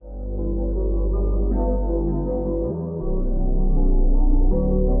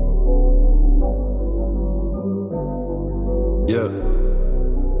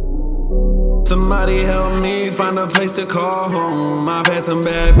Somebody help me find a place to call home. I've had some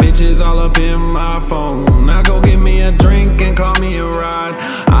bad bitches all up in my phone. Now go get me a drink and call me a ride.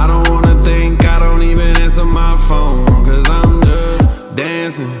 I don't wanna think, I don't even answer my phone. Cause I'm just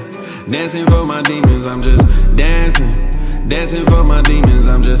dancing, dancing for my demons. I'm just dancing, dancing for my demons.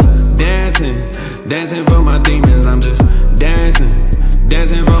 I'm just dancing, dancing for my demons. I'm just dancing,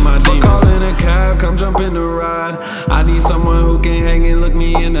 dancing for my demons. Fuck calling a cab, come jump in the ride. I need someone who can hang and look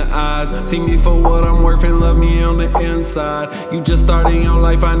me in the eyes. See me for what I'm worth and love me on the inside. You just started your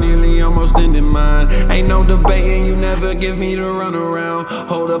life, I nearly almost ended mine. Ain't no debating, you never give me the run around.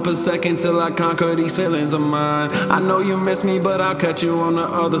 Hold up a second till I conquer these feelings of mine. I know you miss me, but I'll catch you on the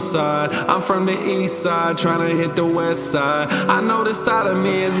other side. I'm from the east side, trying to hit the west side. I know this side of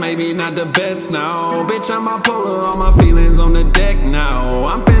me is maybe not the best now. Bitch, I'm bipolar, all my feelings on the deck now.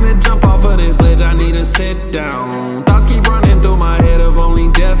 I'm finna jump off of this ledge, I need to sit down. Thoughts keep running through my head of only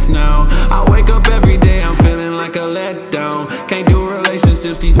death now. I wake up every day, I'm feeling like a letdown. Can't do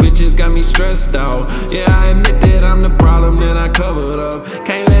relationships, these bitches got me stressed out. Yeah, I admit that I'm the problem that I covered up.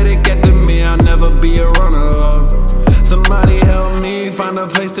 Can't let it get to me, I'll never be a runner-up. Somebody help me find a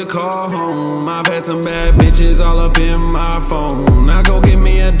place to call home. I've had some bad bitches all up in my phone. Now go get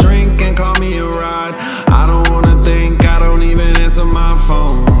me a drink and call me a ride. I don't wanna think, I don't even answer my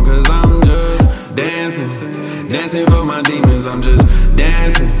phone. Cause I'm just dancing, dancing for my demons. I'm just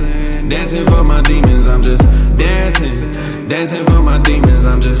dancing, dancing for my demons. I'm just dancing, dancing for my demons.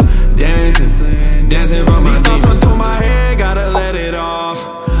 I'm just dancing, dancing for my demons. These thoughts run through my head, gotta let it off.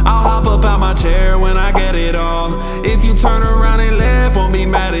 I'll hop up out my chair when I get it all. If you turn around and left, won't be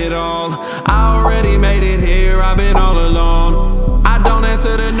mad at all. I already made it here, I've been all alone. I don't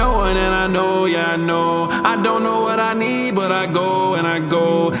answer to no one and I know, yeah I know. I don't know what I need, but I go and I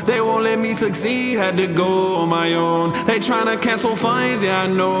go. They won't let me succeed, had to go on my own. They tryna cancel funds, yeah I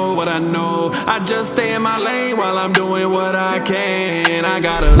know what I know. I just stay in my lane while I'm doing what I can. I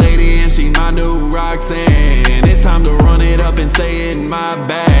got a lady and she my new Roxanne. It's time to run it up and say it in my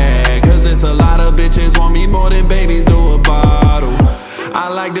bag. Cause it's a lot of bitches want me more than babies do a bottle. I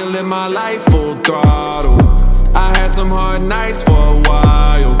like to live my life full throttle. I had some hard nights for a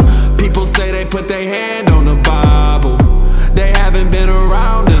while. People say they put their hand on the Bible. They haven't been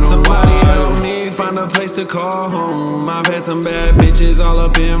around in a Somebody while. Help me find a place to call home. I've had some bad bitches all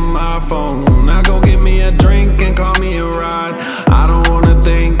up in my phone. Now go get me a drink and call me a ride. I don't wanna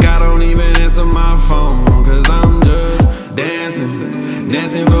think, I don't even answer my phone. Cause I'm just dancing,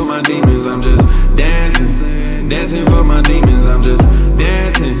 dancing for my demons. I'm just dancing, dancing for my demons.